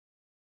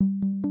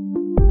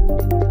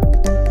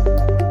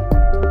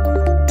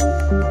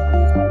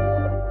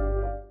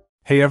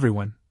Hey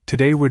everyone,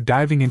 today we're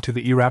diving into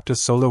the eRapta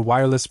solar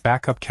wireless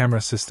backup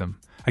camera system,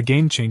 a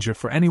game changer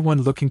for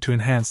anyone looking to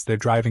enhance their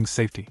driving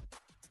safety.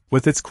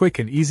 With its quick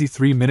and easy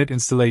 3-minute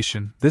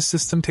installation, this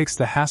system takes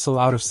the hassle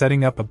out of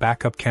setting up a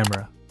backup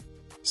camera.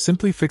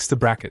 Simply fix the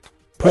bracket,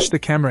 push the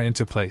camera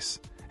into place,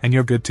 and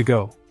you're good to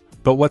go.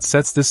 But what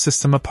sets this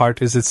system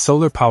apart is its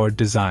solar-powered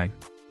design.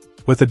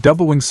 With a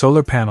double-wing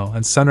solar panel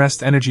and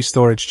sunrest energy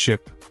storage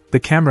chip, the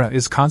camera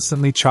is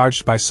constantly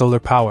charged by solar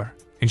power,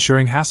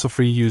 ensuring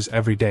hassle-free use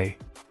every day.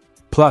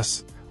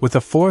 Plus, with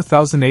a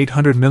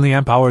 4,800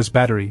 mAh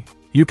battery,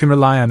 you can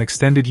rely on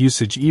extended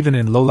usage even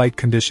in low-light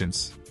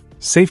conditions.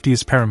 Safety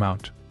is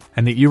paramount,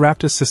 and the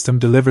eRapta system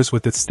delivers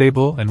with its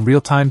stable and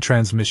real-time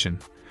transmission,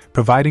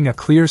 providing a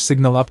clear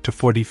signal up to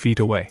 40 feet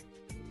away.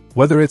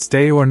 Whether it's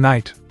day or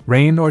night,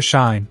 rain or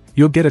shine,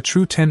 you'll get a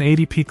true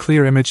 1080p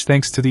clear image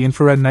thanks to the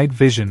infrared night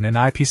vision and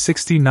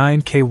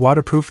IP69K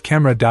waterproof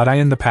camera.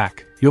 In the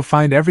pack, you'll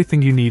find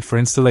everything you need for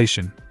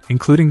installation,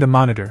 including the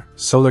monitor,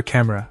 solar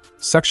camera,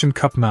 suction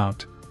cup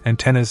mount,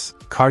 antennas,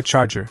 car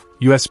charger,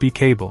 USB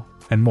cable,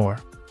 and more.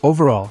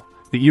 Overall,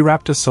 the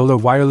eRapta solar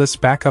wireless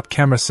backup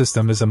camera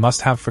system is a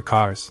must-have for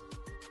cars,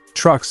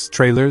 trucks,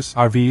 trailers,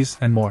 RVs,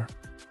 and more.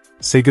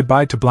 Say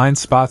goodbye to blind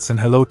spots and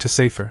hello to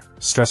safer,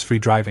 stress-free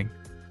driving.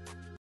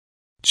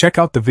 Check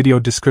out the video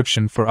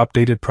description for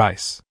updated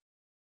price.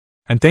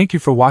 And thank you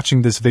for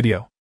watching this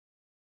video.